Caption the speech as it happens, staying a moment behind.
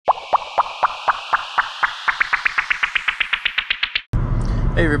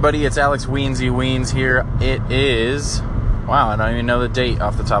Hey everybody, it's Alex Weensy Weens here. It is, wow, I don't even know the date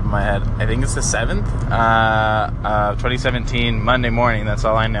off the top of my head. I think it's the 7th, 2017, Monday morning, that's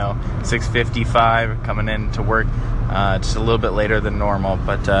all I know. 6:55, coming in to work just a little bit later than normal.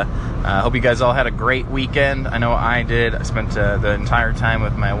 But I hope you guys all had a great weekend. I know I did. I spent the entire time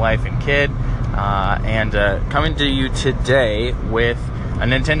with my wife and kid. And coming to you today with a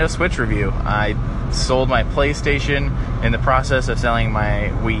Nintendo Switch review. I sold my PlayStation, in the process of selling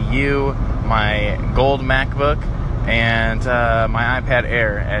my Wii U, my gold MacBook, and my iPad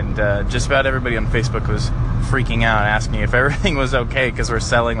Air. And just about everybody on Facebook was freaking out, asking if everything was okay, because we're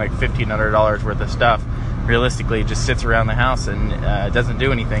selling like $1,500 worth of stuff. Realistically, it just sits around the house and doesn't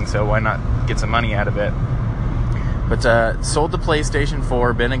do anything, so why not get some money out of it? But sold the PlayStation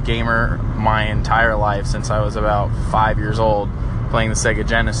 4, been a gamer my entire life since I was about 5 years old, playing the Sega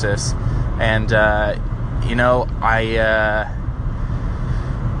Genesis. And you know, I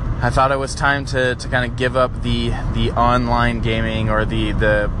thought it was time to kind of give up the online gaming, or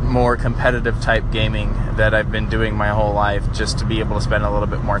the more competitive type gaming that I've been doing my whole life, just to be able to spend a little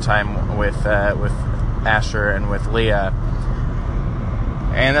bit more time with Asher and with Leah.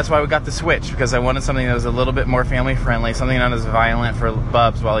 And that's why we got the Switch, because I wanted something that was a little bit more family friendly, something not as violent for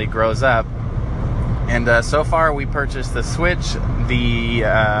Bubs while he grows up. And so far we purchased the Switch, the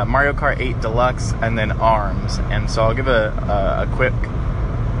Mario Kart 8 Deluxe, and then ARMS. And so I'll give a quick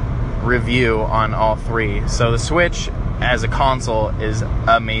review on all three. So the Switch as a console is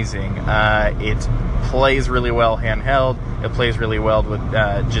amazing. It plays really well handheld. It plays really well with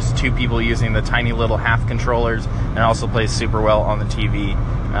just two people using the tiny little half controllers, and also plays super well on the TV.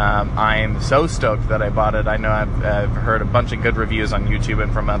 I am so stoked that I bought it. I know I've heard a bunch of good reviews on YouTube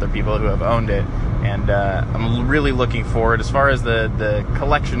and from other people who have owned it, and I'm really looking forward. As far as the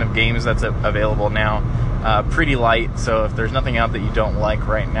collection of games that's available now, pretty light, so if there's nothing out that you don't like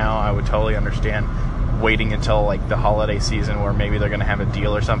right now, I would totally understand waiting until like the holiday season, where maybe they're going to have a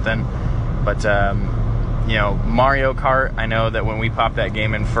deal or something. But you know, Mario Kart, I know that when we popped that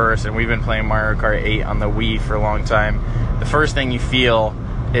game in first, and we've been playing Mario Kart 8 on the Wii for a long time, the first thing you feel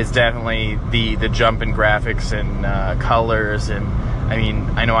is definitely the jump in graphics and colors. And I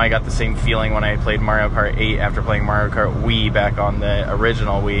mean, I know I got the same feeling when I played Mario Kart 8 after playing Mario Kart Wii back on the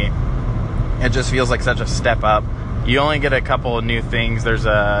original Wii. It just feels like such a step up. You only get a couple of new things. There's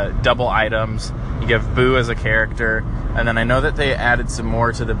double items. You get Boo as a character, and then I know that they added some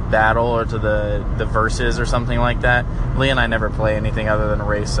more to the battle, or to the verses or something like that. Lee and I never play anything other than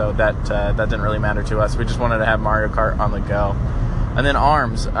race, so that didn't really matter to us. We just wanted to have Mario Kart on the go. And then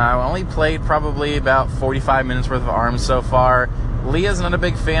ARMS. I only played probably about 45 minutes worth of ARMS so far. Leah's not a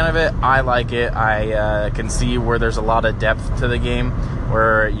big fan of it. I like it. I can see where there's a lot of depth to the game,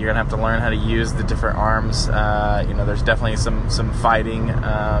 where you're gonna have to learn how to use the different arms. You know, there's definitely some fighting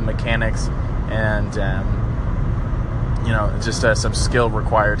mechanics, and you know, just some skill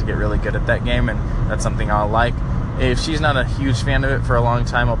required to get really good at that game, and that's something I'll like. If she's not a huge fan of it for a long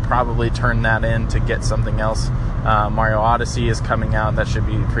time, I'll probably turn that in to get something else. Mario Odyssey is coming out. That should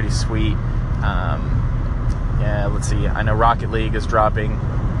be pretty sweet. Yeah, let's see. I know Rocket League is dropping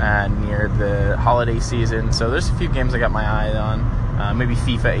near the holiday season, so there's a few games I got my eye on. Maybe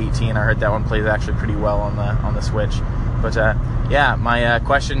FIFA 18. I heard that one plays actually pretty well on the Switch. But yeah, my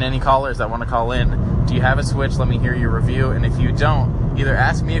question to any callers that want to call in: do you have a Switch? Let me hear your review. And if you don't, either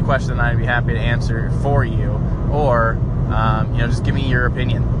ask me a question and I'd be happy to answer for you, or you know, just give me your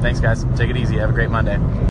opinion. Thanks, guys. Take it easy. Have a great Monday.